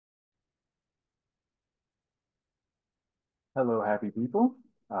Hello, happy people.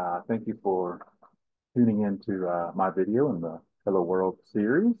 Thank you for tuning into my video in the Hello World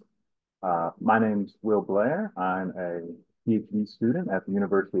series. My name's Will Blair. I'm a PhD student at the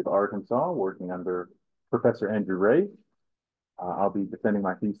University of Arkansas, working under Professor Andrew Raich. I'll be defending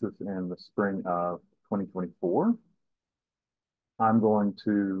my thesis in the spring of 2024. I'm going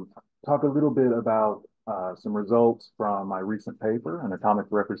to talk a little bit about some results from my recent paper, An Atomic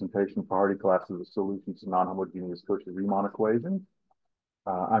Representation for Hardy Classes of Solutions to Non-Homogeneous Cauchy-Riemann Equations.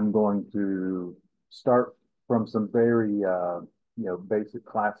 I'm going to start from some very, basic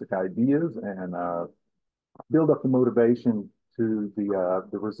classic ideas and build up the motivation to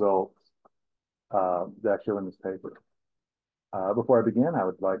the results that I show in this paper. Before I begin, I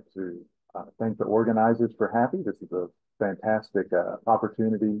would like to thank the organizers for Happy. This is a fantastic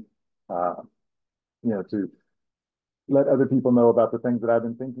opportunity, uh, to let other people know about the things that I've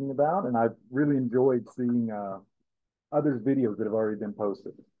been thinking about, and I've really enjoyed seeing others' videos that have already been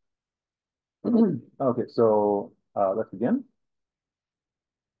posted. Okay, so let's begin.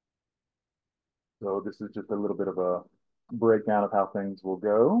 So this is just a little bit of a breakdown of how things will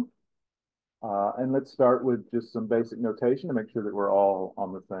go. And let's start with just some basic notation to make sure that we're all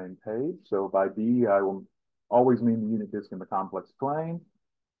on the same page. So by D, I will always mean the unit disk in the complex plane.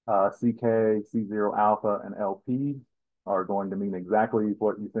 CK, C0 alpha, and LP are going to mean exactly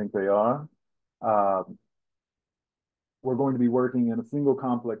what you think they are. Uh, we're going to be working in a single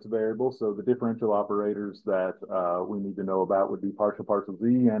complex variable, so the differential operators that we need to know about would be partial partial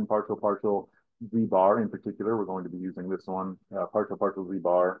z and partial partial z bar. In particular, we're going to be using this one, partial partial z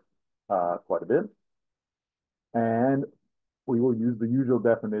bar, quite a bit. And we will use the usual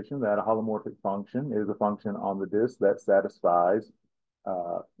definition that a holomorphic function is a function on the disk that satisfies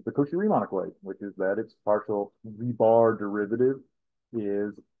the Cauchy-Riemann equation, which is that its partial z bar derivative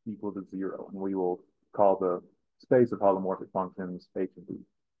is equal to 0. And we will call the space of holomorphic functions H of B.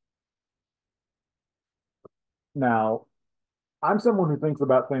 Now, I'm someone who thinks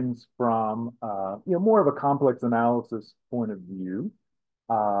about things from more of a complex analysis point of view,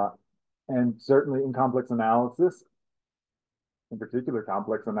 uh, and certainly in complex analysis, in particular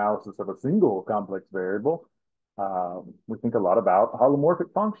complex analysis of a single complex variable, we think a lot about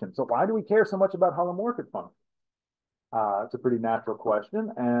holomorphic functions. So why do we care so much about holomorphic functions? It's a pretty natural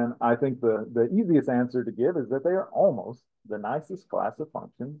question, and I think the easiest answer to give is that they are almost the nicest class of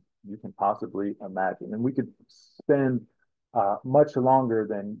functions you can possibly imagine. And we could spend much longer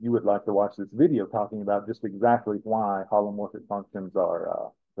than you would like to watch this video talking about just exactly why holomorphic functions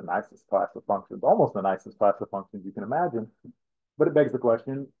are the nicest class of functions, almost the nicest class of functions you can imagine. But it begs the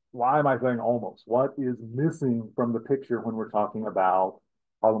question, why am I saying almost? What is missing from the picture when we're talking about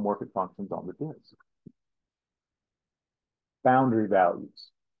holomorphic functions on the disk? Boundary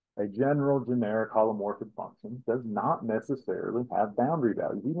values. A general generic holomorphic function does not necessarily have boundary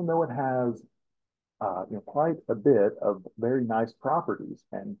values, even though it has quite a bit of very nice properties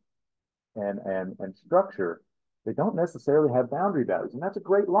and structure. They don't necessarily have boundary values, and that's a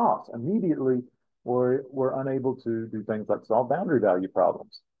great loss. Immediately, we're unable to do things like solve boundary value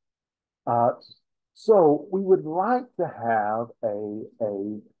problems. Uh, so we would like to have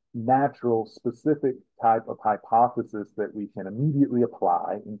a natural specific type of hypothesis that we can immediately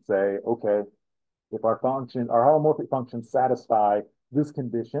apply and say, okay, if our holomorphic functions satisfy this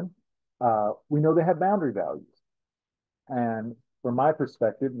condition, we know they have boundary values. And from my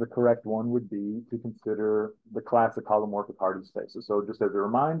perspective, the correct one would be to consider the classic holomorphic Hardy spaces. So just as a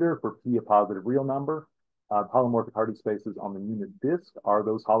reminder, for P a positive real number, holomorphic Hardy spaces on the unit disk are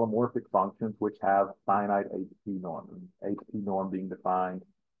those holomorphic functions which have finite HP norm, HP norm being defined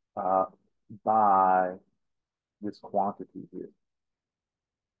by this quantity here.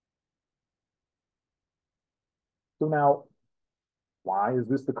 So now, why is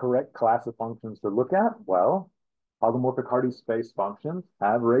this the correct class of functions to look at? Well, holomorphic Hardy space functions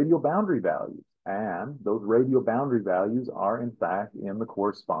have radial boundary values, and those radial boundary values are in fact in the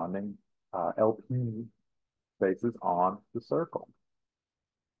corresponding LP spaces on the circle.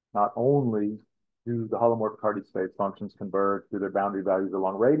 Not only do the holomorphic Hardy space functions converge to their boundary values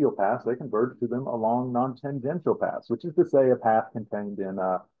along radial paths, they converge to them along non-tangential paths, which is to say a path contained in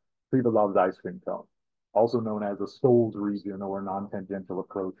Privalov's ice cream cone, also known as a Stolz region or non-tangential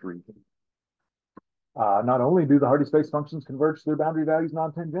approach region. Not only do the Hardy space functions converge to their boundary values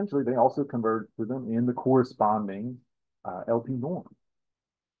non-tangentially, they also converge to them in the corresponding LP norm.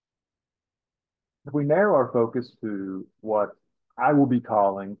 If we narrow our focus to what I will be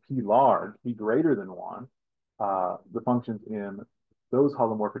calling P large, P greater than 1, the functions in those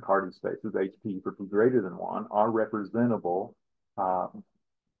holomorphic Hardy spaces, HP for P greater than 1, are representable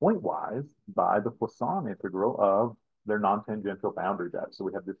pointwise by the Poisson integral of their non-tangential boundary values. So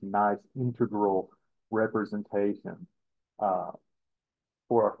we have this nice integral representation for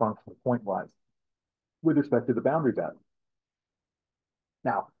our function pointwise with respect to the boundary value.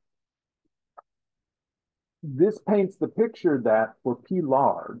 Now, this paints the picture that for P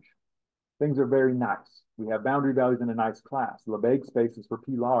large, things are very nice. We have boundary values in a nice class. Lebesgue spaces for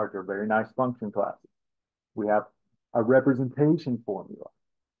P large are very nice function classes. We have a representation formula.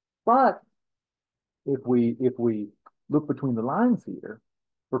 But if we look between the lines here,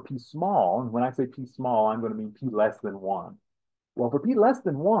 for P small, and when I say P small, I'm going to mean P less than 1. Well, for P less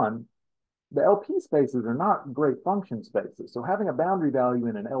than 1, the LP spaces are not great function spaces. So having a boundary value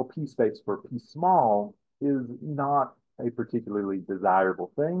in an LP space for P small is not a particularly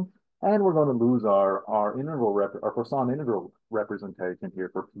desirable thing. And we're going to lose our Poisson integral representation here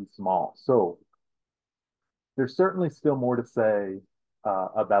for P small. So there's certainly still more to say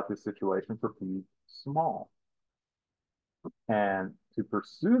about this situation for P small. And to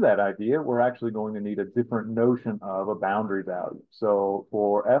pursue that idea, we're actually going to need a different notion of a boundary value. So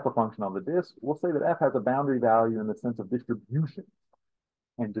for f, a function on the disk, we'll say that f has a boundary value in the sense of distribution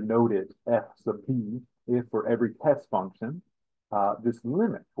and denote it f sub p if for every test function, this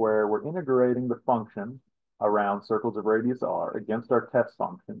limit where we're integrating the function around circles of radius r against our test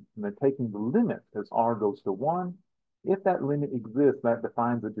function, and then taking the limit as r goes to 1. If that limit exists, that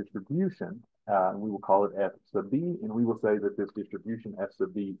defines a distribution. We will call it f sub b, and we will say that this distribution f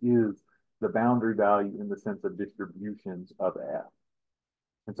sub b is the boundary value in the sense of distributions of f.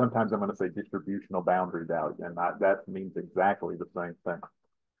 And sometimes I'm going to say distributional boundary value, and that means exactly the same thing.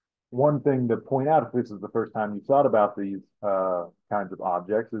 One thing to point out, if this is the first time you thought about these kinds of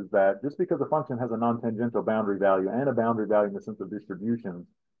objects, is that just because a function has a non-tangential boundary value and a boundary value in the sense of distributions,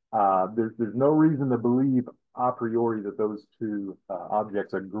 there's no reason to believe a priori that those two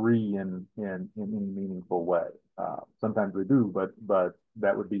objects agree in any meaningful way. Sometimes they do, but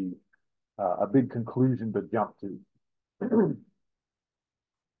that would be a big conclusion to jump to.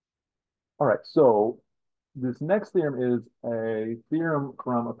 All right, so this next theorem is a theorem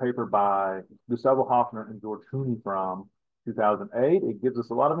from a paper by Gustavo Hofner and George Hooney from 2008. It gives us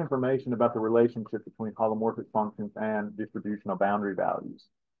a lot of information about the relationship between holomorphic functions and distributional boundary values.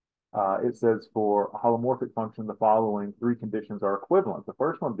 It says for a holomorphic function, the following 3 conditions are equivalent. The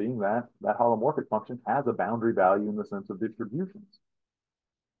first one being that holomorphic function has a boundary value in the sense of distributions.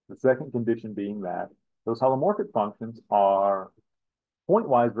 The second condition being that those holomorphic functions are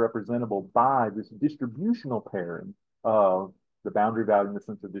pointwise representable by this distributional pairing of the boundary value in the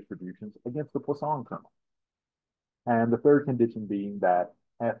sense of distributions against the Poisson kernel. And the third condition being that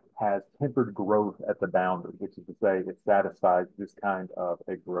f has tempered growth at the boundary, which is to say it satisfies this kind of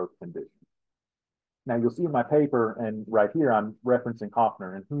a growth condition. Now you'll see in my paper, and right here I'm referencing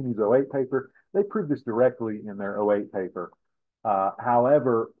Hofner and Hooney's 08 paper. They proved this directly in their 08 paper.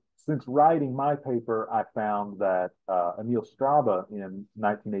 However, since writing my paper, I found that Emil Straube in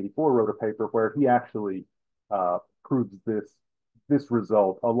 1984 wrote a paper where he actually proves this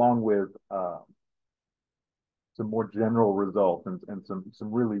result along with some more general results and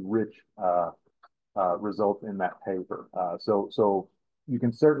some really rich results in that paper. So you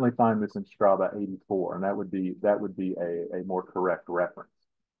can certainly find this in Straube 84, and that would be a more correct reference.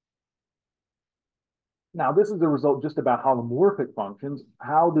 Now, this is a result just about holomorphic functions.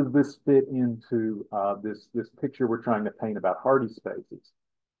 How does this fit into this picture we're trying to paint about Hardy spaces?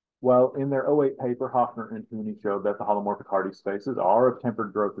 Well, in their 08 paper, Hofner and Hooney showed that the holomorphic Hardy spaces are of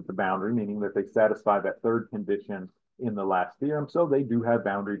tempered growth at the boundary, meaning that they satisfy that third condition in the last theorem, so they do have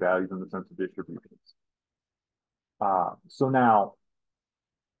boundary values in the sense of distributions. So now,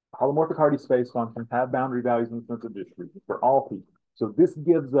 holomorphic Hardy space functions have boundary values in the sense of distributions for all p. So this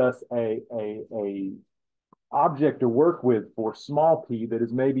gives us a object to work with for small p that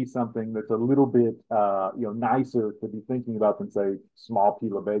is maybe something that's a little bit nicer to be thinking about than, say, small p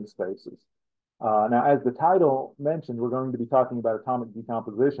Lebesgue spaces. Now, as the title mentioned, we're going to be talking about atomic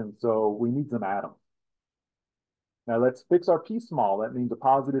decomposition, so we need some atoms. Now, let's fix our p small. That means a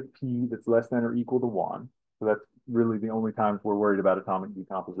positive p that's less than or equal to 1. So that's really the only times we're worried about atomic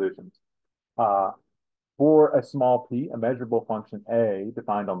decompositions. For a small p, a measurable function a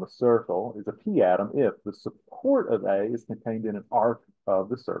defined on the circle is a p atom if the support of a is contained in an arc of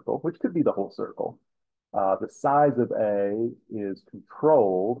the circle, which could be the whole circle. The size of a is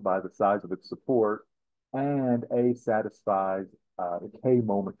controlled by the size of its support, and a satisfies the k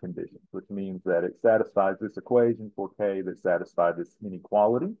moment conditions, which means that it satisfies this equation for k that satisfies this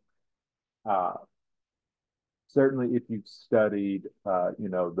inequality. Certainly, if you've studied,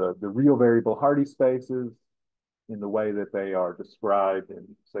 the real variable Hardy spaces in the way that they are described in,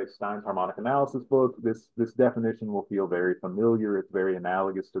 say, Stein's harmonic analysis book, this definition will feel very familiar. It's very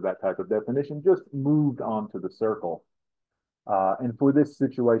analogous to that type of definition, just moved onto the circle. And for this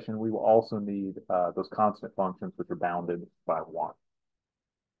situation, we will also need those constant functions, which are bounded by 1.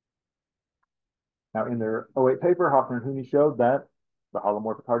 Now, in their '08 paper, Hoffner and Hooney showed that the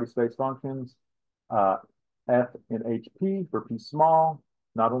holomorphic Hardy space functions, f and hp for p small,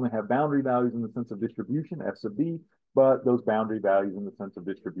 not only have boundary values in the sense of distribution, f sub b, but those boundary values in the sense of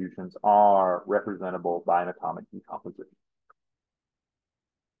distributions are representable by an atomic decomposition.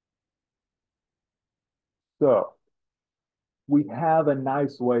 So we have a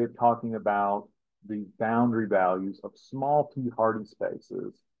nice way of talking about the boundary values of small p Hardy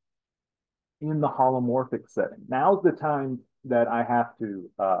spaces in the holomorphic setting. Now's the time that I have to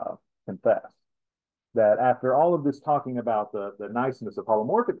confess that after all of this talking about the niceness of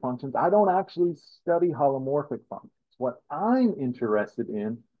holomorphic functions, I don't actually study holomorphic functions. What I'm interested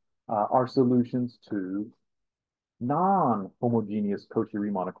in are solutions to non-homogeneous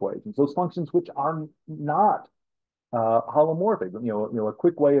Cauchy-Riemann equations, those functions which are not holomorphic. A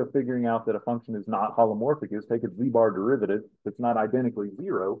quick way of figuring out that a function is not holomorphic is take its z-bar derivative. If it's not identically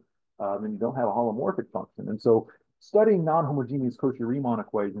 0, then you don't have a holomorphic function. And so studying non-homogeneous Cauchy-Riemann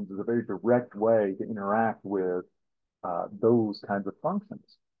equations is a very direct way to interact with those kinds of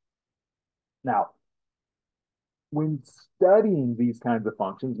functions. Now, when studying these kinds of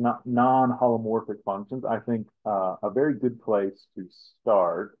functions, not non-holomorphic functions, I think a very good place to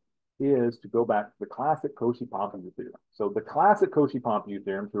start is to go back to the classic Cauchy-Pompidou theorem. So the classic Cauchy-Pompidou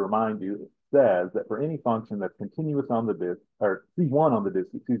theorem, to remind you, says that for any function that's continuous on the disk, or C1 on the disk,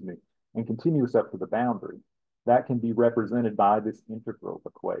 excuse me, and continuous up to the boundary, that can be represented by this integral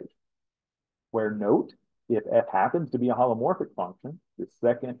equation. Where note, if f happens to be a holomorphic function, the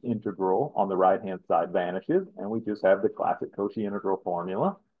second integral on the right-hand side vanishes, and we just have the classic Cauchy integral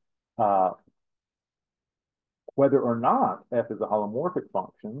formula. Whether or not f is a holomorphic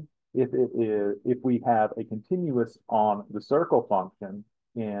function, if we have a continuous on the circle function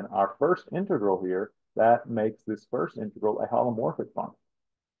in our first integral here, that makes this first integral a holomorphic function.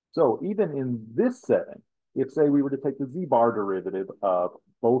 So even in this setting, if say we were to take the z-bar derivative of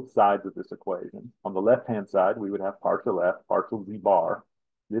both sides of this equation, on the left-hand side, we would have partial f, partial z-bar.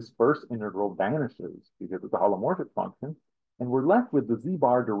 This first integral vanishes because it's a holomorphic function, and we're left with the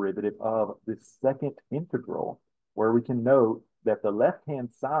z-bar derivative of this second integral, where we can note that the left-hand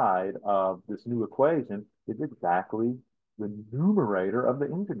side of this new equation is exactly the numerator of the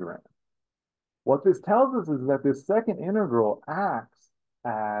integrand. What this tells us is that this second integral acts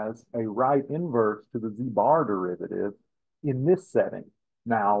as a right inverse to the z-bar derivative in this setting.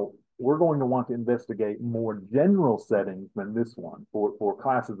 Now, we're going to want to investigate more general settings than this one for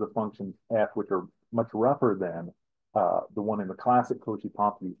classes of functions f, which are much rougher than the one in the classic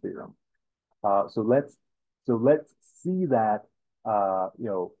Cauchy-Pompidou theorem. So let's see that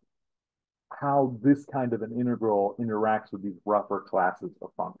how this kind of an integral interacts with these rougher classes of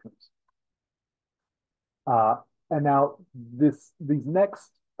functions. And now these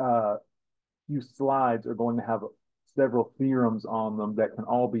next few slides are going to have several theorems on them that can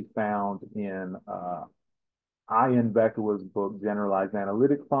all be found in Ian Bekowa's book, Generalized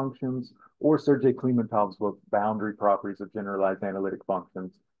Analytic Functions, or Sergei Klimentov's book, Boundary Properties of Generalized Analytic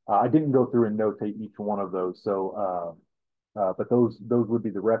Functions. I didn't go through and notate each one of those, so but those would be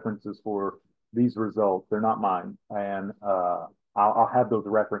the references for these results. They're not mine, and I'll have those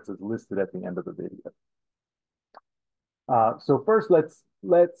references listed at the end of the video. So first,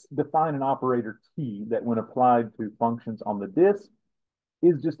 let's define an operator T that, when applied to functions on the disk,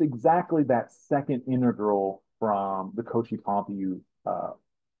 is just exactly that second integral from the Cauchy-Pompidou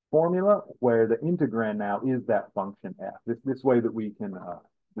formula, where the integrand now is that function f. This way that we can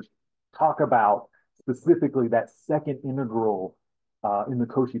just talk about specifically that second integral in the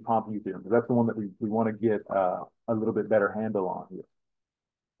Cauchy-Pompidou theorem. That's the one that we want to get a little bit better handle on here.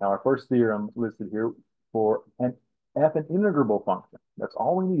 Now, our first theorem listed here for an f an integrable function. That's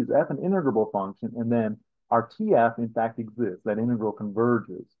all we need is f an integrable function, and then our TF in fact exists. That integral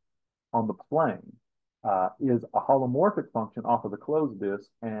converges on the plane, is a holomorphic function off of the closed disk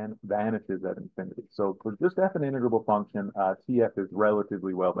and vanishes at infinity. So for just f an integrable function, TF is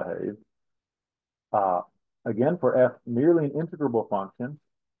relatively well behaved. Again, for f merely an integrable function,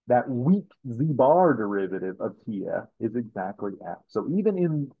 that weak z-bar derivative of TF is exactly f. So even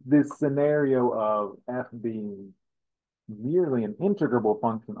in this scenario of f being merely an integrable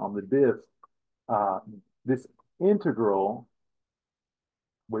function on the disk, this integral,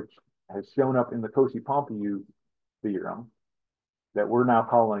 which has shown up in the Cauchy-Pompidou theorem that we're now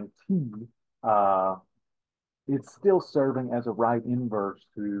calling T, it's still serving as a right inverse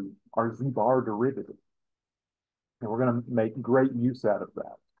to our z-bar derivative. And we're going to make great use out of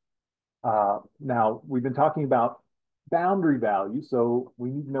that. Now, we've been talking about boundary value, so we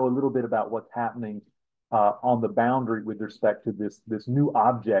need to know a little bit about what's happening on the boundary with respect to this new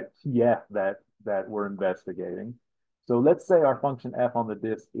object TF that we're investigating. So let's say our function f on the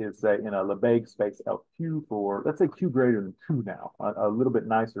disk is, say, in a Lebesgue space LQ for, let's say, q greater than 2 now, a little bit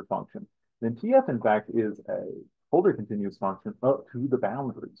nicer function. Then TF, in fact, is a Holder continuous function up to the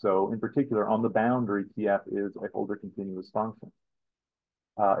boundary. So in particular, on the boundary, TF is a Holder continuous function.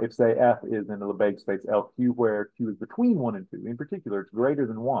 If, say, f is in a Lebesgue space LQ where q is between 1 and 2, in particular, it's greater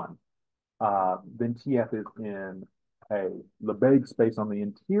than 1, then TF is in a Lebesgue space on the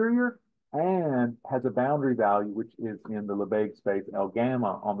interior and has a boundary value which is in the Lebesgue space L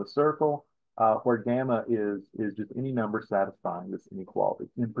gamma on the circle, where gamma is just any number satisfying this inequality.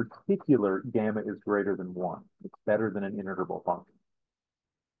 In particular, gamma is greater than 1. It's better than an integrable function.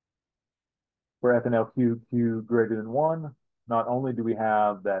 For f and LQ, q greater than 1, not only do we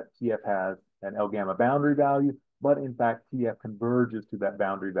have that TF has an L gamma boundary value, but in fact, TF converges to that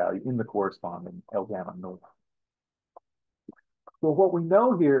boundary value in the corresponding L gamma norm. So what we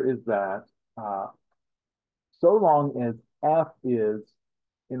know here is that so long as f is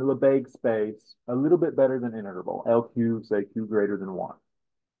in a Lebesgue space a little bit better than integrable, LQ, say q greater than 1,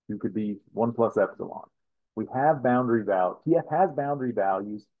 q could be 1 plus epsilon. We have boundary values. TF has boundary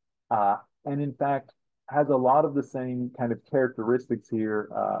values, and in fact, has a lot of the same kind of characteristics here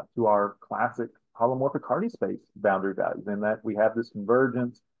to our classic holomorphic Hardy space boundary values, in that we have this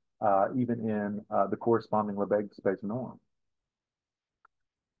convergence even in the corresponding Lebesgue space norm.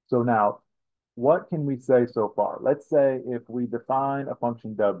 So now, what can we say so far? Let's say if we define a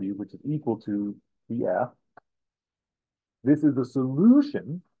function w, which is equal to Tf, this is the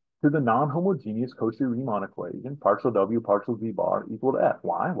solution to the non-homogeneous Cauchy-Riemann equation, partial w, partial z bar equal to f.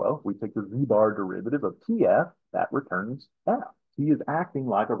 Why? Well, we take the z bar derivative of Tf, that returns f. T is acting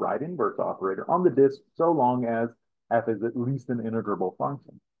like a right inverse operator on the disk so long as f is at least an integrable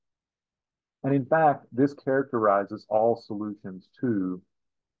function. And in fact, this characterizes all solutions to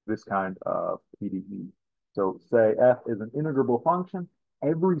this kind of PDE. So say f is an integrable function,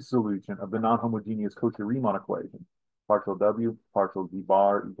 every solution of the non-homogeneous Cauchy-Riemann equation, partial w, partial z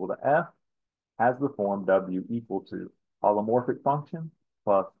bar equal to f, has the form w equal to holomorphic function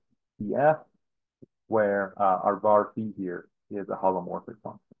plus Tf, where our var phi here is a holomorphic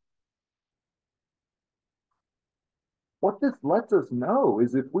function. What this lets us know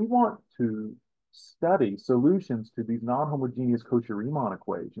is if we want to study solutions to these non-homogeneous Cauchy-Riemann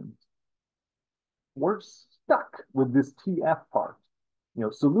equations, we're stuck with this TF part. You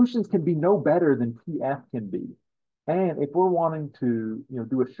know, solutions can be no better than TF can be. And if we're wanting to,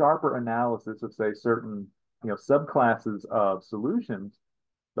 do a sharper analysis of, say, certain, subclasses of solutions,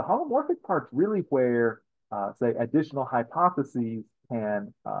 the holomorphic part's really where, say, additional hypotheses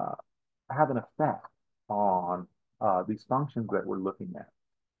can have an effect on these functions that we're looking at.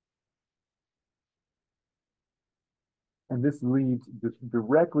 And this leads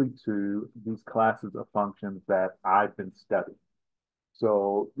directly to these classes of functions that I've been studying.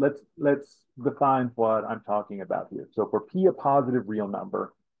 So let's define what I'm talking about here. So for P a positive real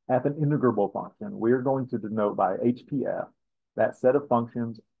number, f an integrable function, we're going to denote by HPF that set of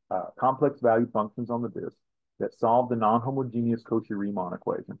functions, complex value functions on the disk that solve the non-homogeneous Cauchy-Riemann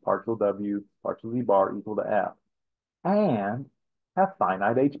equation, partial w, partial z bar equal to f, and have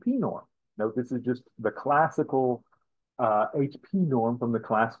finite HP norm. Note this is just the classical HP norm from the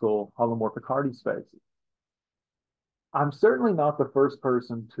classical holomorphic Hardy spaces. I'm certainly not the first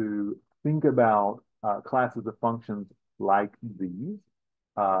person to think about classes of functions like these.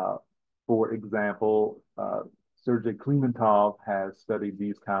 For example, Sergei Klimentov has studied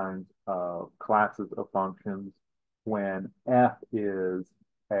these kinds of classes of functions when f is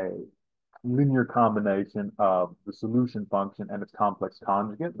a linear combination of the solution function and its complex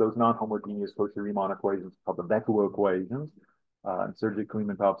conjugate. Those non-homogeneous Cauchy-Riemann equations are called the Bekow equations. And Sergei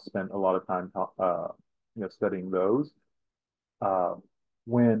Klimentov spent a lot of time studying those.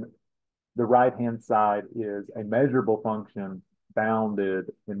 When the right-hand side is a measurable function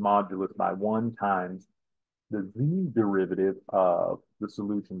bounded in modulus by 1 times the z derivative of the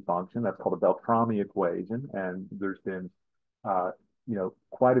solution function. That's called a Beltrami equation. And there's been,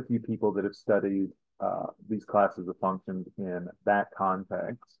 quite a few people that have studied these classes of functions in that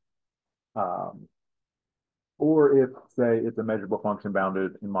context. Or if, say, it's a measurable function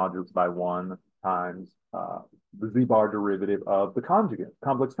bounded in modulus by 1 times the z bar derivative of the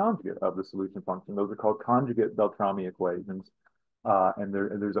complex conjugate of the solution function. Those are called conjugate Beltrami equations. And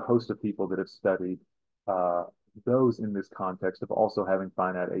there's a host of people that have studied uh, those in this context of also having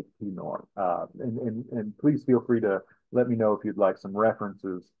finite HP norm. And please feel free to let me know if you'd like some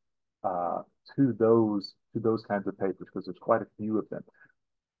references uh, to those kinds of papers because there's quite a few of them.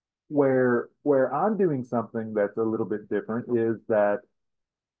 Where I'm doing something that's a little bit different is that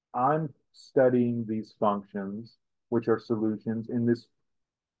I'm studying these functions, which are solutions in this,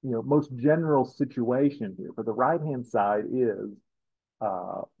 most general situation here. But the right-hand side is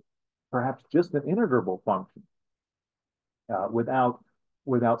uh, perhaps just an integrable function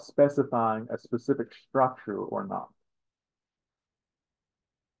without specifying a specific structure or not.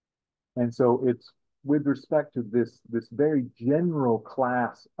 And so it's with respect to this very general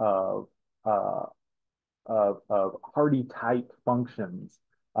class uh, of Hardy type functions,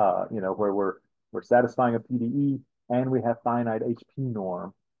 where we're satisfying a PDE and we have finite HP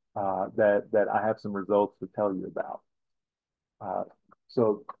norm that I have some results to tell you about. Uh,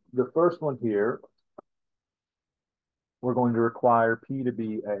 so the first one here, we're going to require P to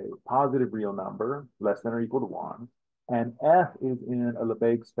be a positive real number, less than or equal to 1, and F is in a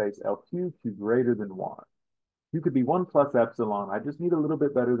Lebesgue space LQ, Q greater than 1. Q could be 1 plus epsilon. I just need a little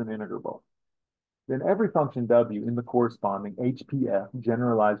bit better than integrable. Then every function W in the corresponding HPF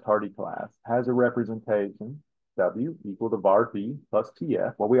generalized Hardy class has a representation W equal to var P plus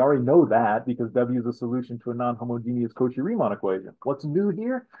TF. Well, we already know that because W is a solution to a non-homogeneous Cauchy-Riemann equation. What's new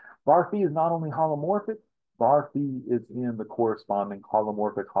here? Var P is not only holomorphic, var P is in the corresponding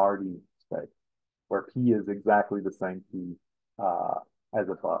holomorphic Hardy space, where P is exactly the same P as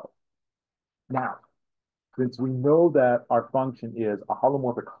above. Now, since we know that our function is a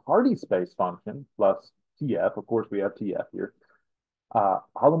holomorphic Hardy space function plus TF, of course we have TF here,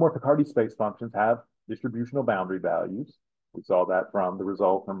 holomorphic Hardy space functions have distributional boundary values. We saw that from the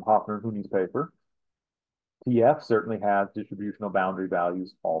result from Hoffner and Hooney's paper. TF certainly has distributional boundary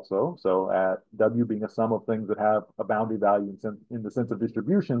values also. So at W being a sum of things that have a boundary value in the sense of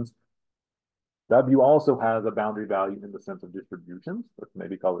distributions, W also has a boundary value in the sense of distributions. Let's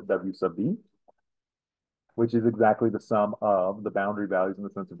maybe call it W sub B, which is exactly the sum of the boundary values in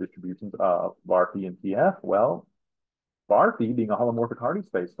the sense of distributions of var P and TF. Well, var P being a holomorphic Hardy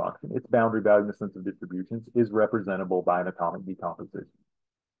space function, its boundary value in the sense of distributions is representable by an atomic decomposition.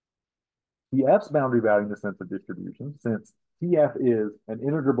 TF's boundary value in the sense of distribution, since TF is an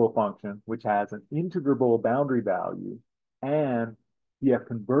integrable function which has an integrable boundary value, and TF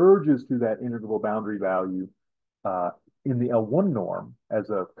converges to that integrable boundary value in the L1 norm as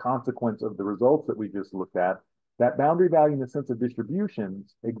a consequence of the results that we just looked at, that boundary value in the sense of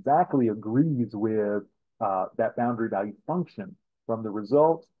distributions exactly agrees with that boundary value function from the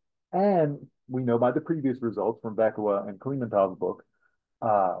results. And we know by the previous results from Bekova and Klimentov's book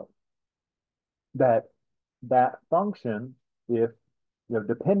that that function, if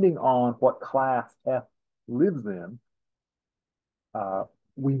depending on what class F lives in,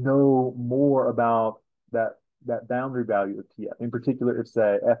 we know more about that boundary value of TF. In particular, if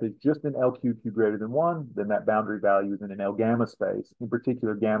say F is just an LQQ greater than 1, then that boundary value is in an L gamma space, in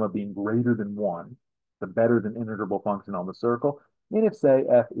particular gamma being greater than 1, the better than integrable function on the circle. And if say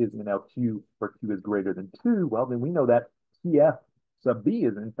F is in LQ where Q is greater than 2, well, then we know that TF sub B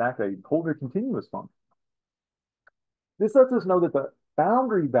is in fact a polar continuous function. This lets us know that the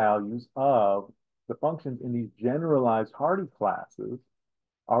boundary values of the functions in these generalized Hardy classes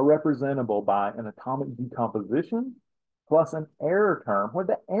are representable by an atomic decomposition plus an error term, where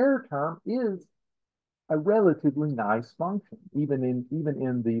the error term is a relatively nice function, even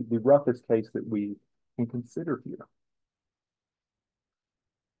in the roughest case that we can consider here.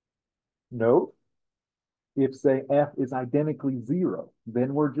 Note, if say F is identically 0,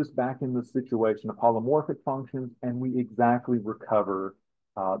 then we're just back in the situation of holomorphic functions, and we exactly recover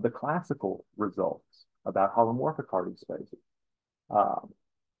the classical results about holomorphic Hardy spaces.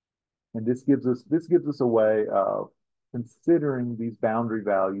 And this gives us a way of considering these boundary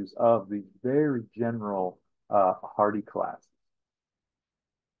values of these very general Hardy classes.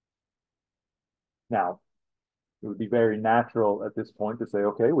 Now, it would be very natural at this point to say,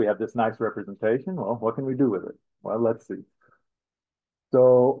 okay, we have this nice representation. Well, what can we do with it? Well, let's see.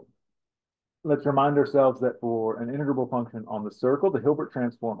 So let's remind ourselves that for an integrable function on the circle, the Hilbert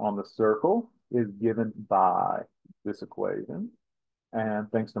transform on the circle is given by this equation.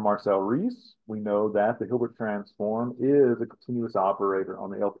 And thanks to Marcel Rees, we know that the Hilbert transform is a continuous operator on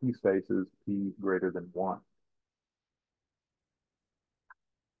the LP spaces P greater than 1.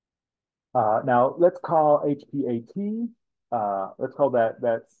 Now let's call HPAT. Let's call that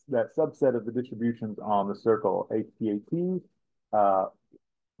subset of the distributions on the circle HPAT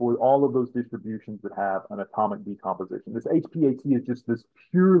for all of those distributions that have an atomic decomposition. This HPAT is just this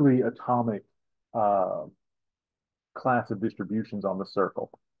purely atomic uh, class of distributions on the circle.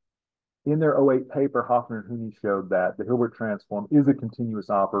 In their '08 paper, Hoffner and Hooney showed that the Hilbert transform is a continuous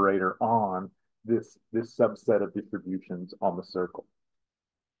operator on this subset of distributions on the circle.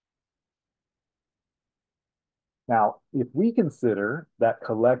 Now, if we consider that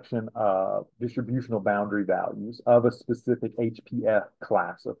collection of distributional boundary values of a specific HPF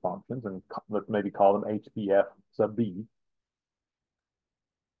class of functions, and let's maybe call them HPF sub B,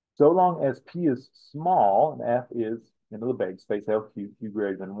 so long as P is small and F is in the Lebesgue space LQ, Q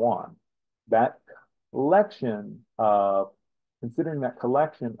greater than 1, that collection of, considering that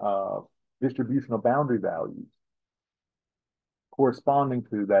collection of distributional boundary values corresponding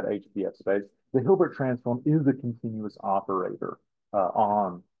to that HPF space, the Hilbert transform is a continuous operator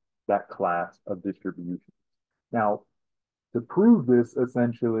on that class of distributions. Now, to prove this,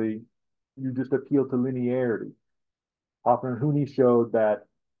 essentially, you just appeal to linearity. Hoffner and Hooney showed that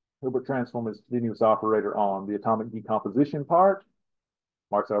Hilbert transform is a continuous operator on the atomic decomposition part.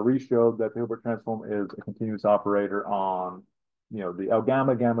 Raich showed that the Hilbert transform is a continuous operator on, the L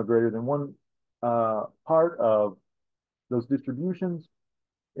gamma, gamma greater than 1 part of those distributions,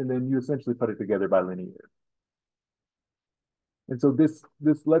 and then you essentially put it together by linear. And so this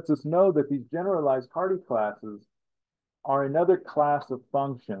lets us know that these generalized Hardy classes are another class of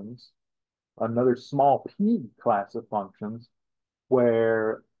functions, another small p class of functions,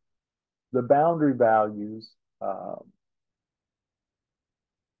 where the boundary values are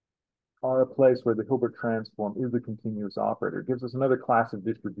a place where the Hilbert transform is a continuous operator. It gives us another class of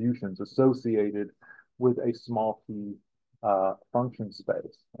distributions associated with a small p function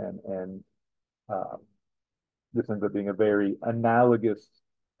space, and this ends up being a very analogous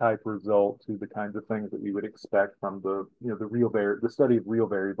type result to the kinds of things that we would expect from the study of real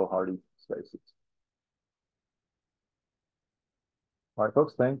variable Hardy spaces. All right,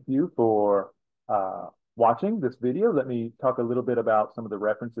 folks, thank you for watching this video. Let me talk a little bit about some of the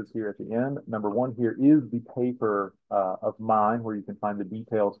references here at the end. Number one here is the paper of mine where you can find the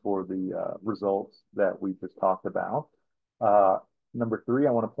details for the results that we just talked about. Number three,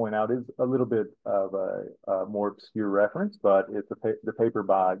 I want to point out is a little bit of a more obscure reference, but it's the paper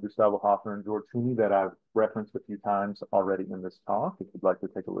by Gustavo Hoffner and George Hooney that I've referenced a few times already in this talk, if you'd like to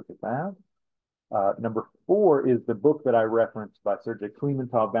take a look at that. Number four is the book that I referenced by Sergei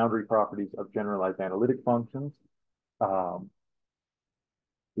Klimentov, Boundary Properties of Generalized Analytic Functions.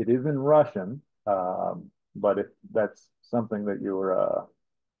 It is in Russian, but if that's something that you're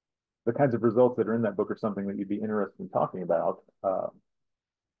the kinds of results that are in that book are something that you'd be interested in talking about,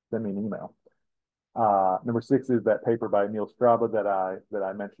 send me an email. Number six is that paper by Emil Straba that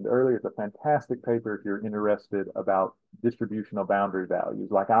I mentioned earlier. It's a fantastic paper if you're interested about distributional boundary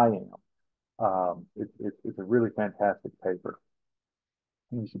values like I am. It's a really fantastic paper.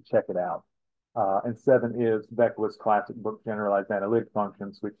 You should check it out. And seven is Vekula's classic book, Generalized Analytic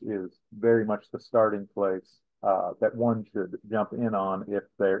Functions, which is very much the starting place that one should jump in on if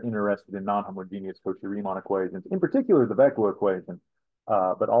they're interested in non-homogeneous Cauchy-Riemann equations, in particular the Vekula equation,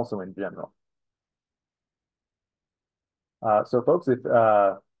 but also in general. So folks, if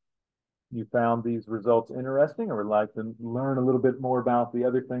you found these results interesting or would like to learn a little bit more about the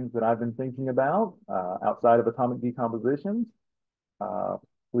other things that I've been thinking about outside of atomic decompositions,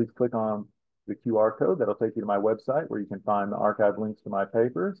 please click on the QR code that'll take you to my website where you can find the archive links to my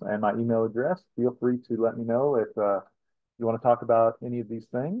papers and my email address. Feel free to let me know if you want to talk about any of these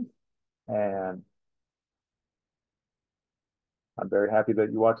things. And I'm very happy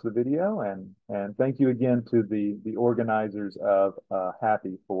that you watched the video, and thank you again to the organizers of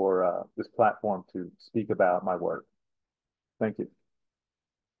Happy for this platform to speak about my work. Thank you.